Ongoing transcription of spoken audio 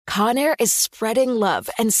Conair is spreading love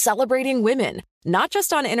and celebrating women, not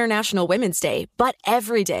just on International Women's Day, but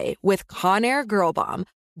every day with Conair Girl Bomb.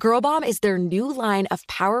 Girl Bomb is their new line of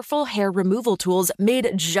powerful hair removal tools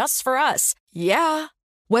made just for us. Yeah.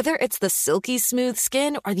 Whether it's the silky smooth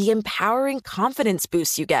skin or the empowering confidence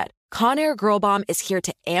boost you get, Conair Girl Bomb is here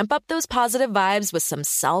to amp up those positive vibes with some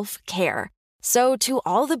self-care. So to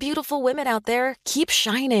all the beautiful women out there, keep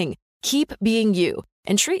shining, keep being you,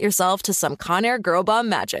 and treat yourself to some Conair Girl Bomb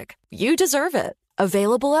magic. You deserve it.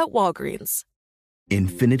 Available at Walgreens.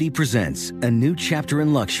 Infiniti presents a new chapter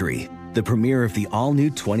in luxury, the premiere of the all-new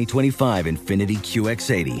 2025 Infiniti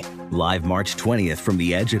QX80, live March 20th from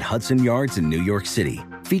the Edge at Hudson Yards in New York City,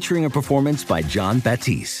 featuring a performance by John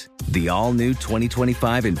Batiste. The all-new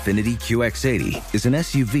 2025 Infiniti QX80 is an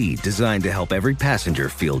SUV designed to help every passenger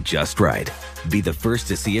feel just right. Be the first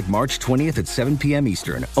to see it March 20th at 7 p.m.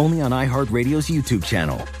 Eastern, only on iHeartRadio's YouTube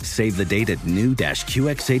channel. Save the date at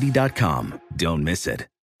new-QX80.com. Don't miss it.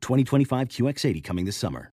 2025 QX80 coming this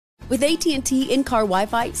summer. With AT&T in-car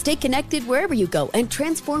Wi-Fi, stay connected wherever you go and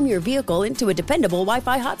transform your vehicle into a dependable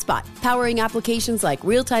Wi-Fi hotspot. Powering applications like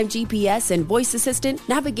real-time GPS and voice assistant,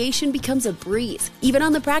 navigation becomes a breeze. Even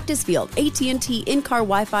on the practice field, AT&T in-car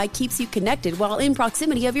Wi-Fi keeps you connected while in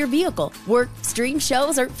proximity of your vehicle. Work, stream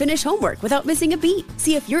shows, or finish homework without missing a beat.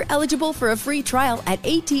 See if you're eligible for a free trial at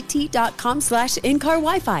att.com/in-car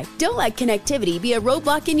Wi-Fi. Don't let connectivity be a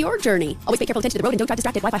roadblock in your journey. Always pay careful attention to the road and don't drive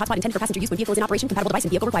distracted. Wi-Fi hotspot intended for passenger use when vehicle is in operation. Compatible device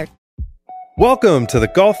and vehicle required. Welcome to the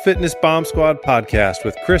Golf Fitness Bomb Squad podcast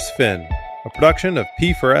with Chris Finn, a production of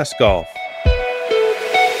P4S Golf.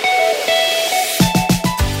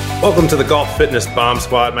 Welcome to the Golf Fitness Bomb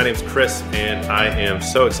Squad. My name is Chris, and I am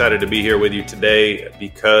so excited to be here with you today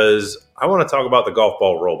because I want to talk about the golf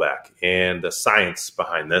ball rollback and the science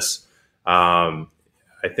behind this. I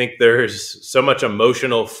think there's so much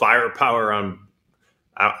emotional firepower on,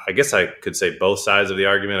 I guess I could say both sides of the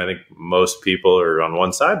argument. I think most people are on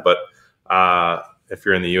one side, but if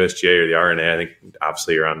you're in the USGA or the RNA, I think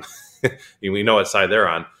obviously you're on, we know what side they're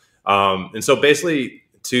on. And so basically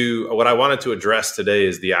what I wanted to address today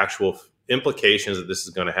is the actual implications that this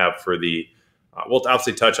is going to have for the, we'll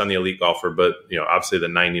obviously touch on the elite golfer, but obviously the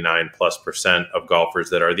 99+% of golfers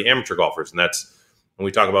that are the amateur golfers. And that's when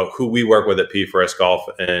we talk about who we work with at P4S Golf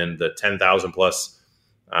and the 10,000 plus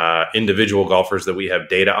individual golfers that we have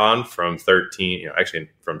data on from 13, actually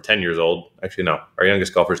from 10 years old. Actually, no, our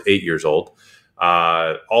youngest golfer is 8 years old,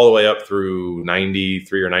 all the way up through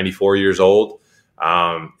 93 or 94 years old.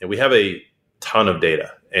 And we have a ton of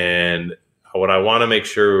data. And what I want to make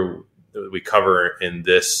sure that we cover in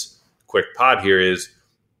this quick pod here is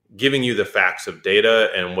giving you the facts of data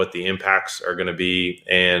and what the impacts are going to be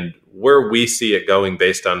and where we see it going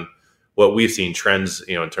based on what we've seen trends,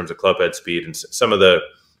 in terms of club head speed and some of the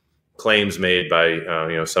claims made by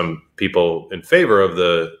some people in favor of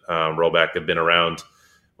the rollback have been around.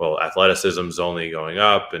 Well, athleticism is only going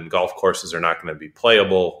up, and golf courses are not going to be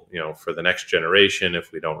playable, for the next generation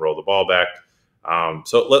if we don't roll the ball back.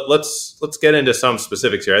 So let's get into some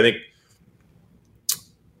specifics here. I think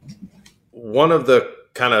one of the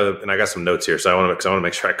and I got some notes here, so I want to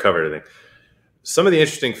make sure I cover everything. Some of the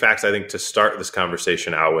interesting facts I think to start this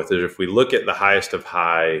conversation out with is if we look at the highest of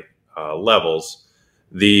high levels.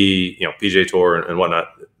 The PGA Tour and whatnot,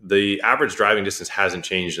 the average driving distance hasn't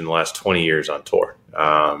changed in the last 20 years on tour.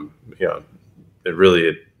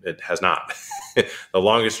 It has not. The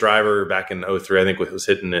longest driver back in 03, I think, was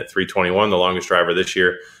hitting at 321. The longest driver this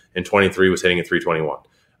year in 23 was hitting at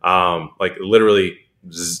 321. Literally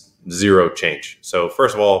zero change. So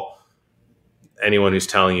first of all, anyone who's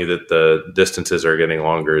telling you that the distances are getting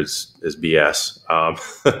longer is BS.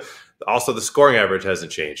 Also, the scoring average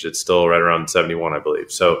hasn't changed. It's still right around 71, I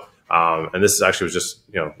believe. So, and this is actually was just,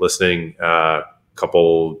 listening a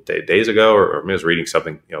couple days ago, or I was reading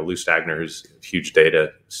something, Lou Stagner, who's a huge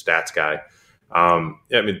data stats guy.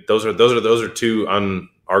 Those are two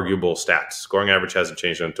unarguable stats. Scoring average hasn't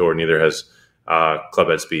changed on tour. Neither has club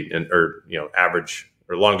head speed or average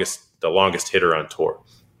or the longest hitter on tour.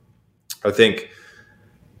 I think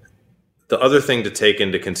the other thing to take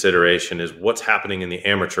into consideration is what's happening in the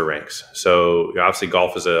amateur ranks. So obviously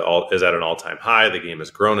golf is at an all-time high. The game has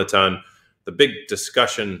grown a ton. The big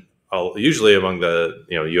discussion usually among the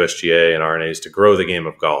USGA and RNA is to grow the game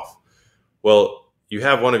of golf. Well, you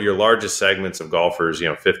have one of your largest segments of golfers,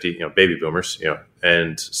 50, baby boomers,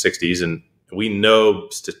 and 60s. And we know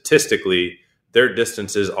statistically their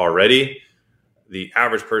distances already. The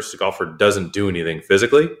average person golfer doesn't do anything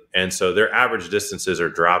physically. And so their average distances are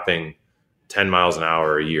dropping 10 miles an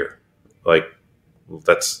hour a year.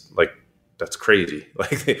 That's crazy.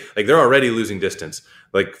 Like they're already losing distance.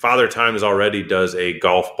 Like Father Times already does a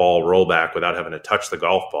golf ball rollback without having to touch the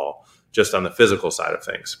golf ball, just on the physical side of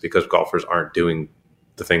things, because golfers aren't doing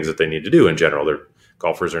the things that they need to do in general.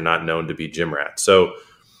 Golfers are not known to be gym rats. So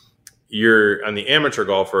you're on the amateur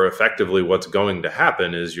golfer, effectively what's going to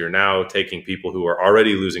happen is you're now taking people who are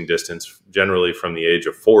already losing distance, generally from the age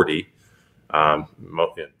of 40.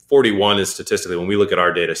 41 is statistically, when we look at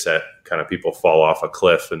our data set, kind of people fall off a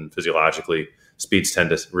cliff, and physiologically speeds tend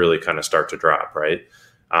to really kind of start to drop, right?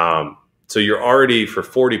 So you're already, for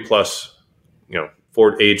 40 plus,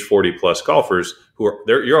 age 40 plus golfers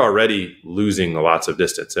you're already losing lots of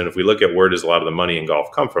distance. And if we look at where does a lot of the money in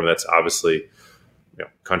golf come from, that's obviously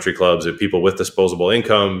country clubs or people with disposable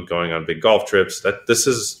income going on big golf trips. This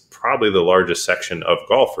is probably the largest section of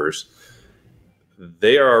golfers.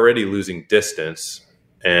 They are already losing distance,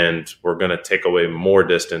 and we're going to take away more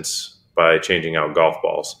distance by changing out golf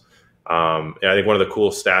balls. I think one of the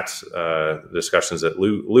cool stats discussions that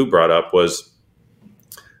Lou brought up was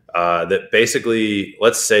that basically,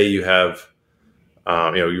 let's say you have,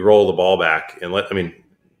 you roll the ball back, and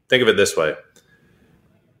think of it this way.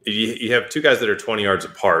 You have two guys that are 20 yards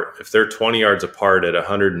apart. If they're 20 yards apart at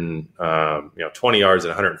 20 yards and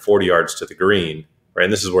 140 yards to the green, right?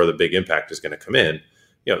 And this is where the big impact is going to come in.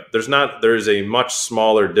 There's a much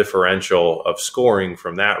smaller differential of scoring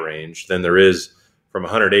from that range than there is from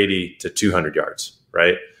 180 to 200 yards,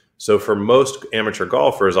 right? So for most amateur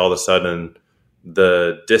golfers, all of a sudden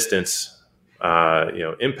the distance,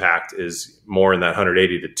 impact is more in that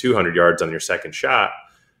 180 to 200 yards on your second shot.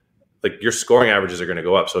 Like your scoring averages are going to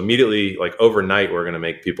go up. So immediately, like overnight, we're going to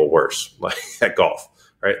make people worse, like at golf,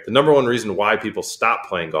 right? The number one reason why people stop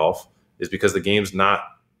playing golf is because the game's not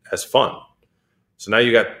as fun. So now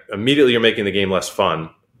immediately you're making the game less fun.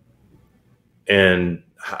 And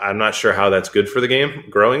I'm not sure how that's good for the game,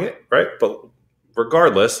 growing it, right? But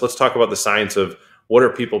regardless, let's talk about the science of what are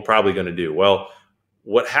people probably going to do? Well,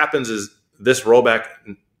 what happens is this rollback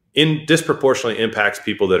disproportionately impacts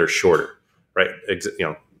people that are shorter, right?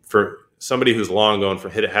 For somebody who's long going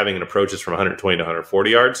from having an approaches from 120 to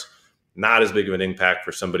 140 yards, not as big of an impact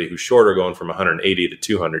for somebody who's shorter going from 180 to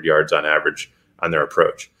 200 yards on average on their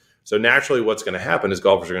approach. So naturally what's going to happen is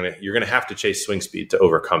golfers you're going to have to chase swing speed to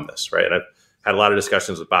overcome this, right? And I've had a lot of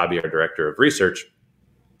discussions with Bobby, our director of research.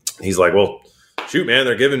 He's like, well, shoot, man,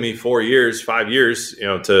 they're giving me 5 years,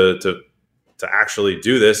 to actually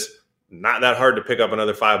do this. Not that hard to pick up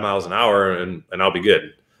another 5 miles an hour and I'll be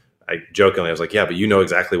good. I jokingly was like, yeah, but you know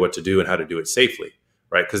exactly what to do and how to do it safely,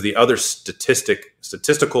 right? Because the other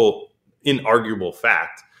statistical inarguable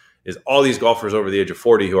fact is all these golfers over the age of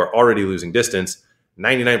 40 who are already losing distance,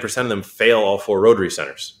 99% of them fail all 4 rotary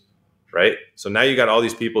centers, right? So now you got all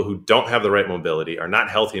these people who don't have the right mobility, are not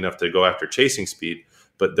healthy enough to go after chasing speed,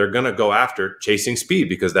 but they're going to go after chasing speed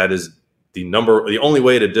because that is the only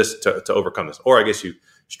way to overcome this. Or I guess you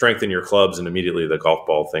strengthen your clubs and immediately the golf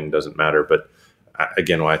ball thing doesn't matter. But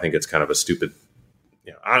again, I think it's kind of a stupid,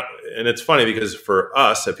 and it's funny because for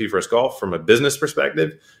us at P1st Golf, from a business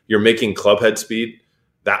perspective, you're making club head speed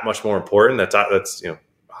that much more important. That's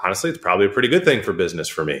honestly, it's probably a pretty good thing for business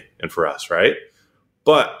for me and for us, right?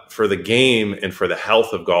 But for the game and for the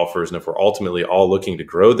health of golfers, and if we're ultimately all looking to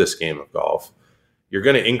grow this game of golf, you're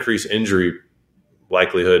going to increase injury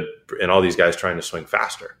likelihood in all these guys trying to swing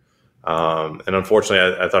faster. And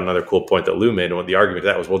unfortunately, I thought another cool point that Lou made, and what the argument to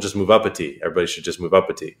that was, well, just move up a tee. Everybody should just move up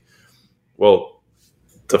a tee. Well,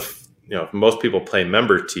 most people play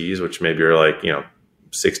member tees, which maybe are like,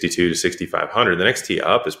 62 to 6,500. The next tee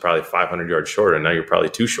up is probably 500 yards shorter, and now you're probably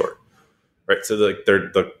too short, right? So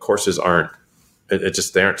the courses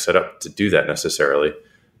they aren't set up to do that necessarily.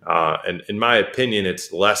 And in my opinion,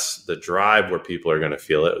 it's less the drive where people are going to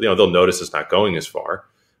feel it. They'll notice it's not going as far,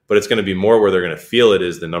 but it's going to be more where they're going to feel it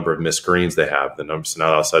is the number of missed greens they have. The numbers. So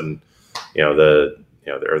now all of a sudden,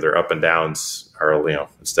 their up and downs are,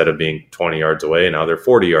 instead of being 20 yards away, now they're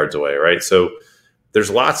 40 yards away, right? So there's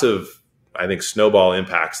lots of, I think, snowball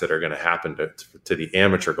impacts that are going to happen to the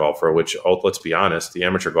amateur golfer, which, let's be honest, the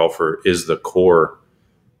amateur golfer is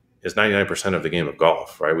 99% of the game of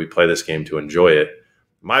golf, right? We play this game to enjoy it.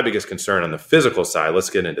 My biggest concern on the physical side, let's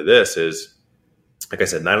get into this, is, like I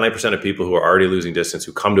said, 99% of people who are already losing distance,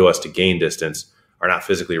 who come to us to gain distance, are not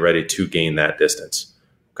physically ready to gain that distance.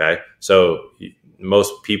 Okay. So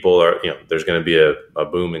most people are, there's going to be a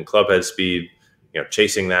boom in club head speed,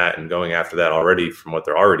 chasing that and going after that already from what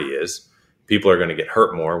there already is. People are going to get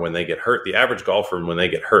hurt more. When they get hurt, the average golfer, when they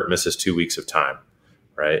get hurt, misses 2 weeks of time,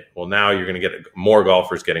 right? Well, now you're going to get more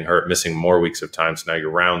golfers getting hurt, missing more weeks of time. So now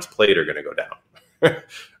your rounds played are going to go down,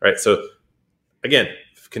 right? So again,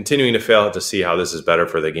 continuing to fail to see how this is better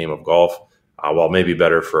for the game of golf. while maybe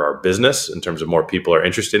better for our business in terms of more people are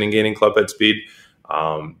interested in gaining club head speed.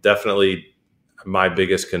 Definitely my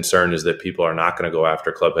biggest concern is that people are not going to go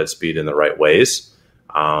after club head speed in the right ways.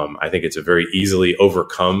 I think it's a very easily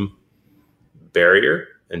overcome barrier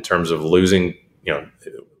in terms of losing,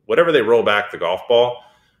 whatever they roll back the golf ball.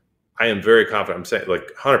 I am very confident. I'm saying like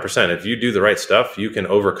 100%. If you do the right stuff, you can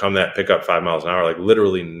overcome that pickup 5 miles an hour, like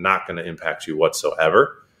literally not going to impact you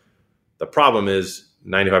whatsoever. The problem is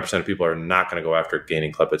 95% of people are not going to go after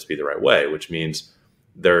gaining club head speed the right way, which means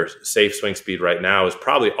their safe swing speed right now is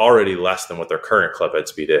probably already less than what their current club head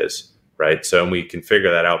speed is, right? So we can figure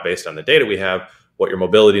that out based on the data we have, what your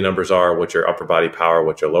mobility numbers are, what your upper body power,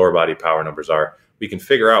 what your lower body power numbers are. We can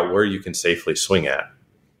figure out where you can safely swing at.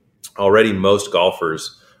 Already most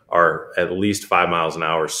golfers are at least 5 miles an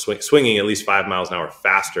hour, swinging at least 5 miles an hour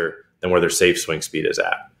faster than where their safe swing speed is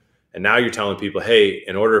at. And now you're telling people, hey,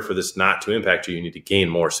 in order for this not to impact you, you need to gain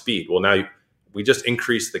more speed. Well, now we just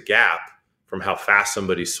increased the gap from how fast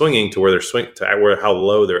somebody's swinging to where how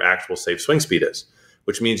low their actual safe swing speed is,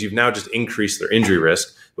 which means you've now just increased their injury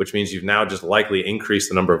risk, which means you've now just likely increased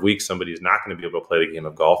the number of weeks somebody's not going to be able to play the game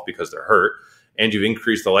of golf because they're hurt, and you've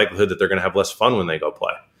increased the likelihood that they're going to have less fun when they go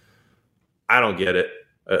play. I don't get it.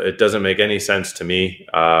 It doesn't make any sense to me.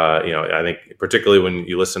 I think particularly when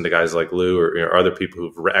you listen to guys like Lou or other people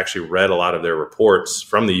who've actually read a lot of their reports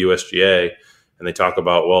from the USGA, and they talk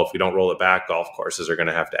about, well, if you don't roll it back, golf courses are going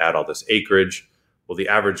to have to add all this acreage. Well, the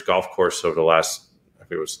average golf course over the last, I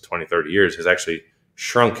think it was 20, 30 years, has actually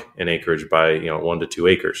shrunk in acreage by 1 to 2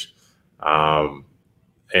 acres. The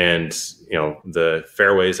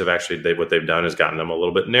fairways have actually, what they've done is gotten them a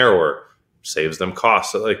little bit narrower, saves them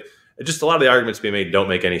costs. So just a lot of the arguments being made don't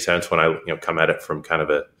make any sense when I come at it from kind of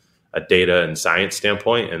a data and science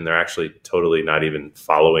standpoint, and they're actually totally not even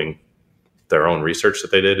following their own research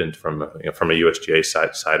that they did. And from a USGA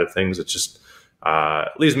side of things, it just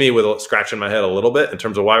leaves me with scratching my head a little bit in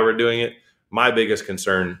terms of why we're doing it. My biggest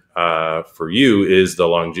concern for you is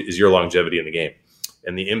your longevity in the game,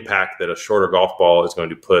 and the impact that a shorter golf ball is going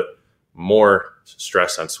to put more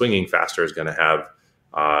stress on swinging faster is going to have,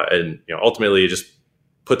 ultimately it just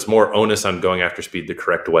puts more onus on going after speed the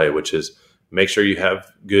correct way, which is make sure you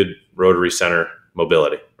have good rotary center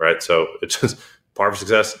mobility, right? So it's just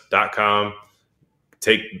parforsuccess.com.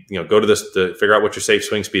 Go to this to figure out what your safe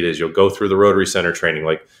swing speed is. You'll go through the rotary center training,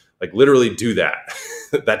 like literally do that.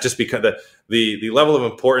 That just because the level of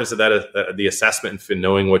importance of that, the assessment and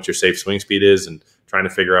knowing what your safe swing speed is and trying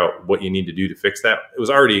to figure out what you need to do to fix that. It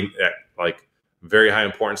was already at very high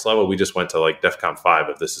importance level. We just went to DEFCON 5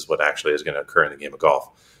 if this is what actually is going to occur in the game of golf.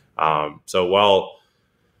 So while,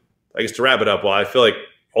 I guess to wrap it up, while I feel like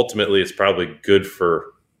ultimately it's probably good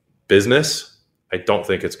for business, I don't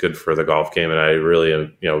think it's good for the golf game. And I really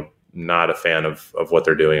am, not a fan of what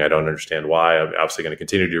they're doing. I don't understand why. I'm obviously going to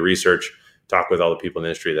continue to do research, talk with all the people in the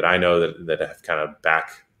industry that I know that have kind of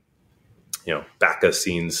back of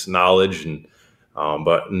scenes knowledge, and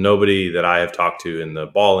but nobody that I have talked to in the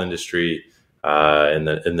ball industry, in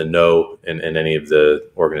the know in any of the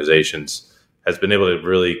organizations has been able to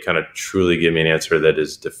really kind of truly give me an answer that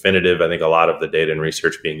is definitive. I think a lot of the data and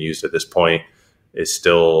research being used at this point is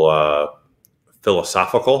still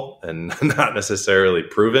philosophical and not necessarily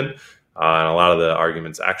proven. And a lot of the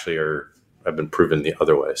arguments actually have been proven the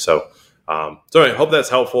other way. So I hope that's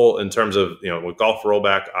helpful in terms of, with golf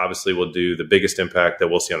rollback, obviously we'll do the biggest impact that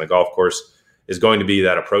we'll see on the golf course is going to be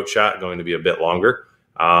that approach shot, going to be a bit longer.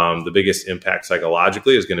 The biggest impact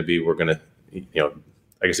psychologically is going to be, we're going to,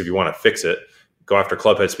 I guess if you want to fix it, go after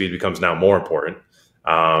club head speed becomes now more important.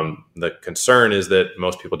 The concern is that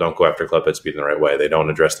most people don't go after club head speed in the right way. They don't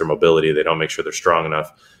address their mobility. They don't make sure they're strong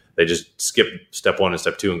enough. They just skip step 1 and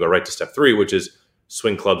step 2 and go right to step 3, which is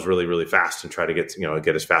swing clubs really, really fast and try to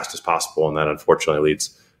get as fast as possible. And that unfortunately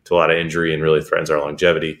leads to a lot of injury and really threatens our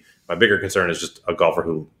longevity. My bigger concern is just a golfer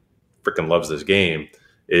who freaking loves this game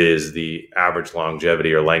is the average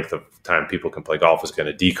longevity or length of time people can play golf is going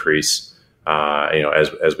to decrease,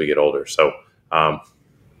 as we get older. So,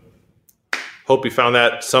 hope you found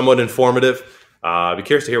that somewhat informative. I'd be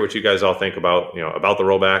curious to hear what you guys all think about the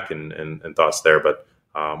rollback and thoughts there, but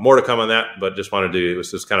more to come on that. But just wanted to, it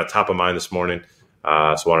was just kind of top of mind this morning.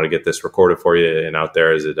 So wanted to get this recorded for you and out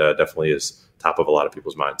there, as it definitely is top of a lot of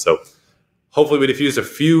people's minds. So hopefully we diffused a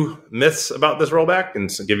few myths about this rollback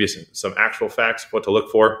and give you some actual facts of what to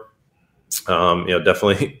look for.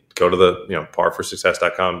 Definitely go to the,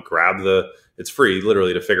 parforsuccess.com, it's free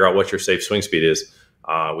literally to figure out what your safe swing speed is.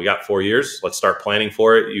 We got 4 years. Let's start planning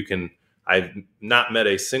for it. I've not met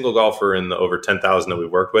a single golfer in the over 10,000 that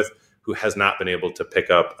we've worked with who has not been able to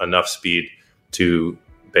pick up enough speed to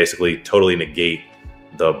basically totally negate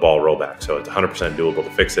the ball rollback. So it's 100% doable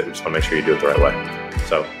to fix it. We just want to make sure you do it the right way.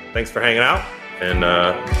 So thanks for hanging out, and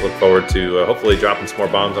look forward to hopefully dropping some more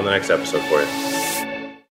bombs on the next episode for you.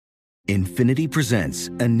 Infiniti presents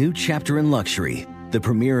a new chapter in luxury, the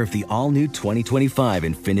premiere of the all-new 2025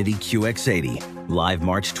 Infiniti QX80, live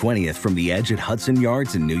March 20th from the Edge at Hudson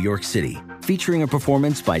Yards in New York City, featuring a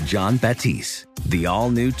performance by John Batiste. The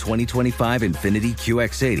all-new 2025 Infiniti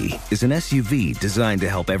QX80 is an SUV designed to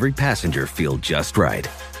help every passenger feel just right.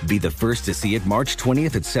 Be the first to see it March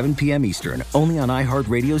 20th at 7 p.m. Eastern, only on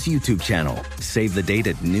iHeartRadio's YouTube channel. Save the date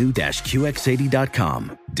at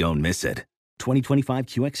new-QX80.com. Don't miss it. 2025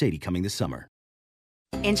 QX80 coming this summer.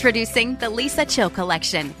 Introducing the Lisa Chill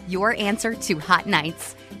Collection, your answer to hot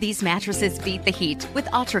nights. These mattresses beat the heat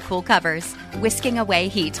with ultra-cool covers, whisking away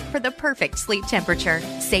heat for the perfect sleep temperature.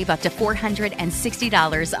 Save up to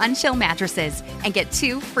 $460 on Chill mattresses and get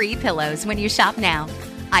 2 free pillows when you shop now.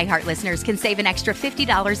 iHeart listeners can save an extra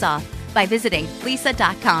 $50 off by visiting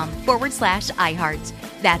lisa.com/iHeart.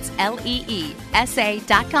 That's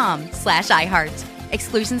LEESA.com/iHeart.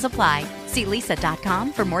 Exclusions apply. See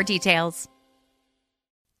lisa.com for more details.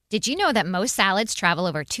 Did you know that most salads travel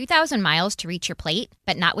over 2,000 miles to reach your plate?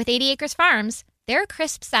 But not with 80 Acres Farms. Their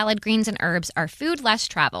crisp salad greens and herbs are food less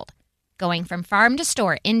traveled, going from farm to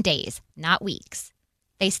store in days, not weeks.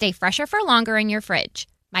 They stay fresher for longer in your fridge.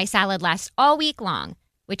 My salad lasts all week long,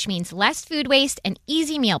 which means less food waste and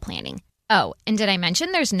easy meal planning. Oh, and did I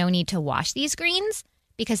mention there's no need to wash these greens?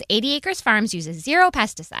 Because 80 Acres Farms uses 0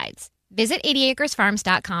 pesticides. Visit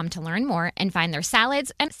 80acresfarms.com to learn more and find their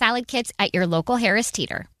salads and salad kits at your local Harris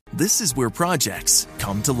Teeter. This is where projects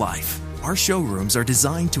come to life. Our showrooms are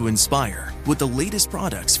designed to inspire with the latest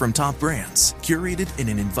products from top brands, curated in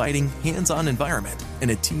an inviting, hands-on environment,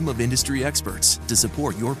 and a team of industry experts to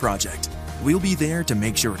support your project. We'll be there to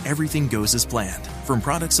make sure everything goes as planned, from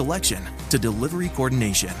product selection to delivery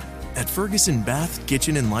coordination. At Ferguson Bath,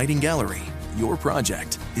 Kitchen, and Lighting Gallery, your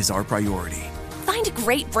project is our priority. Find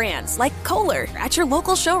great brands like Kohler at your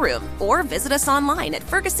local showroom or visit us online at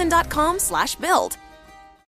ferguson.com/build.